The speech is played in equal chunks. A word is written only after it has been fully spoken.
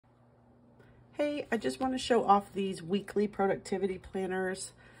Hey, I just want to show off these weekly productivity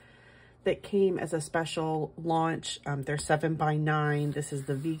planners that came as a special launch. They're 7x9. This is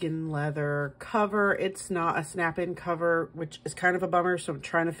the vegan leather cover. It's not a snap-in cover, which is kind of a bummer. So I'm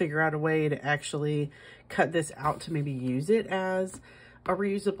trying to figure out a way to actually cut this out to maybe use it as a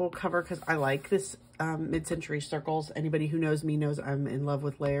reusable cover, because I like this mid-century circles. Anybody who knows me knows I'm in love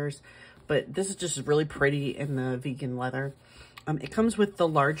with layers, but this is just really pretty in the vegan leather. It comes with the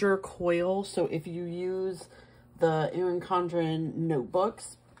larger coil. So if you use the Erin Condren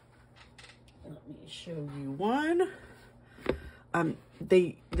notebooks, let me show you one.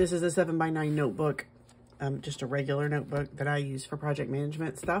 This is a 7x9 notebook, just a regular notebook that I use for project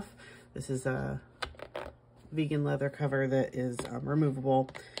management stuff. This is a vegan leather cover that is removable.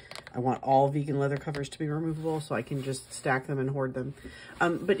 I want all vegan leather covers to be removable so I can just stack them and hoard them.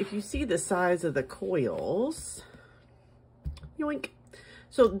 But if you see the size of the coils, yoink.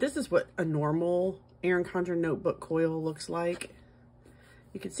 So this is what a normal Erin Condren notebook coil looks like.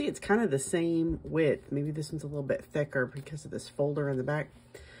 You can see it's kind of the same width. Maybe this one's a little bit thicker because of this folder in the back.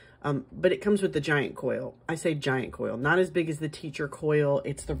 But it comes with the giant coil. I say giant coil, not as big as the teacher coil.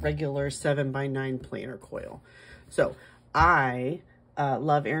 It's the regular 7x9 planner coil. So I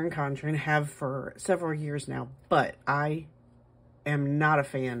love Erin Condren, have for several years now, but I am not a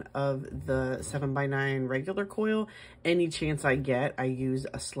fan of the 7x9 regular coil. Any chance I get, I use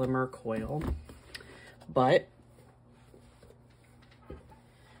a slimmer coil. But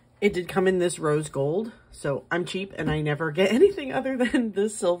it did come in this rose gold, so I'm cheap and I never get anything other than the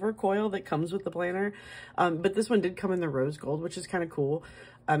silver coil that comes with the planner. But this one did come in the rose gold, which is kind of cool.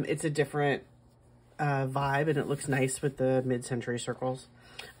 It's a different vibe and it looks nice with the mid-century circles.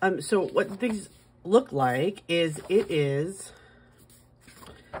 So what these look like is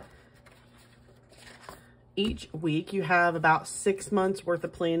each week you have about 6 months worth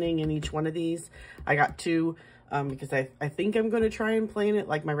of planning in each one of these. I got two. Because I think I'm going to try and plan it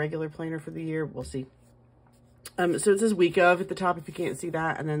like my regular planner for the year. We'll see. So it says week of at the top if you can't see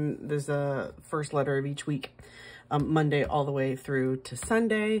that. And then there's a first letter of each week, Monday all the way through to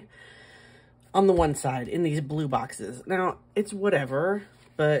Sunday on the one side in these blue boxes. Now, it's whatever,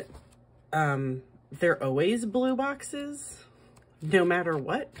 but they're always blue boxes no matter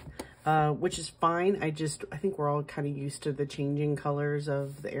what. Which is fine. I think we're all kind of used to the changing colors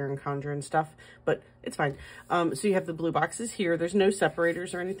of the Erin Condren stuff, but it's fine. So you have the blue boxes here. There's no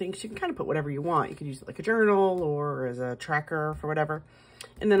separators or anything, so you can kind of put whatever you want. You could use it like a journal or as a tracker for whatever.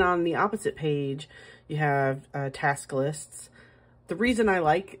 And then on the opposite page, you have task lists. The reason I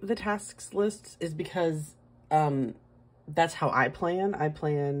like the tasks lists is because that's how I plan. I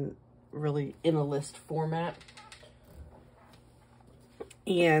plan really in a list format.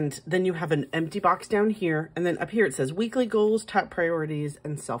 And then you have an empty box down here. And then up here it says weekly goals, top priorities,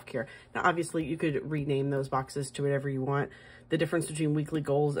 and self-care. Now, obviously, you could rename those boxes to whatever you want. The difference between weekly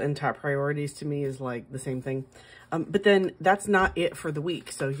goals and top priorities to me is like the same thing. But then that's not it for the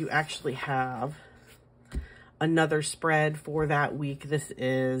week. So you actually have another spread for that week. This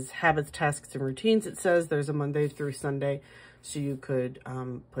is habits, tasks, and routines. It says there's a Monday through Sunday. So you could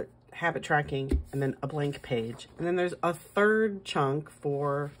put habit tracking and then a blank page, and then there's a third chunk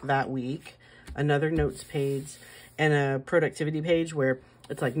for that week, another notes page and a productivity page where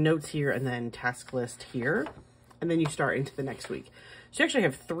it's like notes here and then task list here, and then you start into the next week. So you actually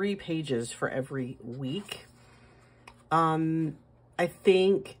have 3 pages for every week. I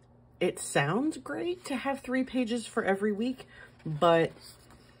think it sounds great to have 3 pages for every week, but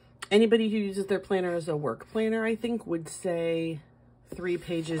anybody who uses their planner as a work planner, I think, would say 3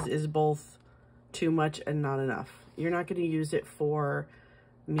 pages is both too much and not enough. You're not going to use it for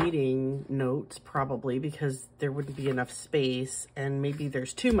meeting notes probably because there wouldn't be enough space, and maybe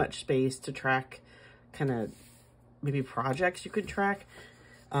there's too much space to track kind of maybe projects you could track.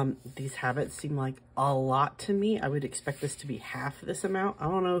 These habits seem like a lot to me. I would expect this to be half this amount. I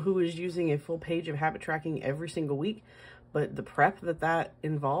don't know who is using a full page of habit tracking every single week, but the prep that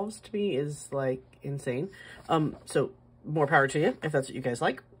involves to me is like insane. So more power to you if that's what you guys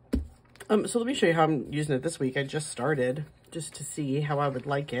like. So let me show you how I'm using it this week. I just started just to see how I would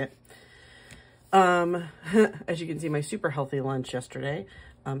like it. As you can see, my super healthy lunch yesterday,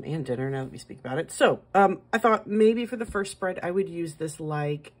 and dinner now that we speak about it. So, I thought maybe for the first spread, I would use this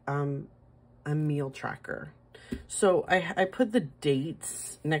like, a meal tracker. So I put the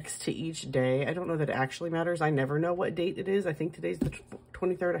dates next to each day. I don't know that it actually matters. I never know what date it is. I think today's the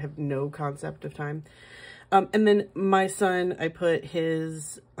 23rd. I have no concept of time. And then my son, I put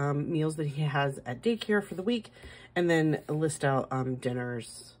his meals that he has at daycare for the week, and then list out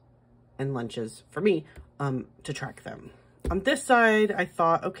dinners and lunches for me to track them. On this side, I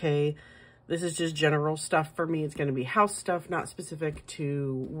thought, okay, This is just general stuff for me. It's going to be house stuff, not specific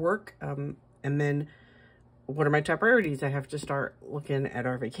to work. And then what are my top priorities? I have to start looking at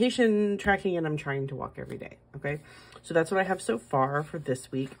our vacation tracking, and I'm trying to walk every day. Okay. So that's what I have so far for this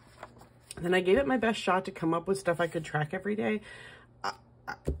week. And then I gave it my best shot to come up with stuff I could track every day.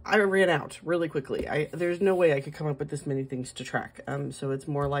 I ran out really quickly. There's no way I could come up with this many things to track. So it's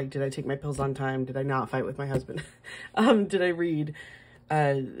more like, did I take my pills on time? Did I not fight with my husband? Did I read?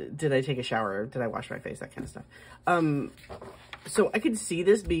 Did I take a shower? Did I wash my face? That kind of stuff. So I could see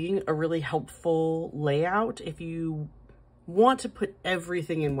this being a really helpful layout if you want to put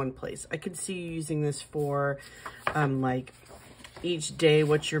everything in one place. I could see you using this for like each day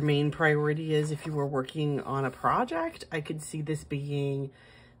what your main priority is. If you were working on a project, I could see this being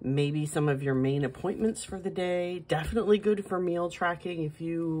maybe some of your main appointments for the day. Definitely good for meal tracking if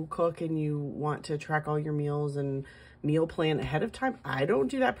you cook and you want to track all your meals and meal plan ahead of time. I don't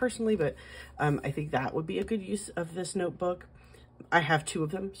do that personally, but I think that would be a good use of this notebook. I have 2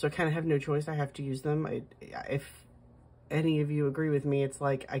 of them, so I kind of have no choice. I have to use them. If any of you agree with me, it's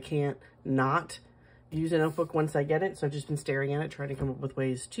like I can't not use a notebook once I get it. So I've just been staring at it, trying to come up with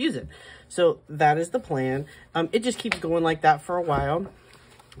ways to use it. So that is the plan. It just keeps going like that for a while.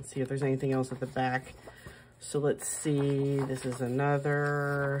 Let's see if there's anything else at the back. So let's see. This is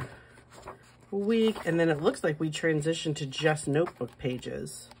another week. And then it looks like we transitioned to just notebook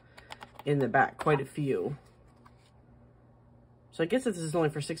pages in the back, quite a few. So I guess this is only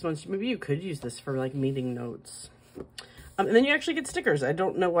for 6 months. Maybe you could use this for like meeting notes. And then you actually get stickers. I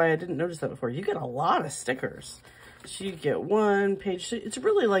don't know why I didn't notice that before. You get a lot of stickers. So you get 1 page. It's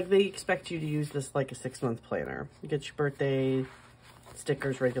really like they expect you to use this like a 6-month planner. You get your birthday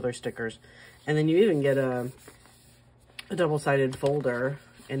stickers, regular stickers. And then you even get a double-sided folder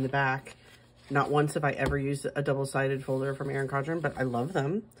in the back. Not once have I ever used a double-sided folder from Erin Condren, but I love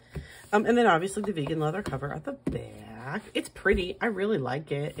them. And then obviously the vegan leather cover at the back. It's pretty. I really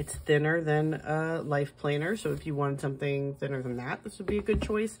like it. It's thinner than a life planner. So if you wanted something thinner than that, this would be a good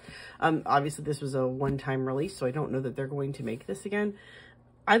choice. Obviously this was a one-time release, so I don't know that they're going to make this again.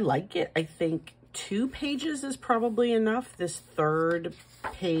 I like it. I think 2 pages is probably enough. This 3rd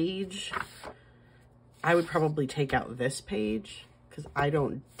page, I would probably take out this page because I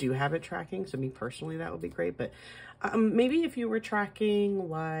don't do habit tracking. So me personally, that would be great. But maybe if you were tracking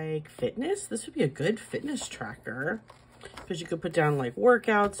like fitness, this would be a good fitness tracker because you could put down like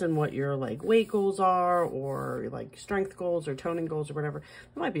workouts and what your like weight goals are, or like strength goals or toning goals or whatever.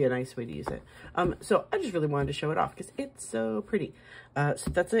 That might be a nice way to use it. So I just really wanted to show it off because it's so pretty. So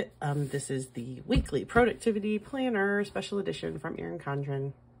that's it. This is the weekly productivity planner special edition from Erin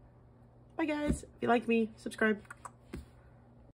Condren. Bye guys. If you like me, subscribe.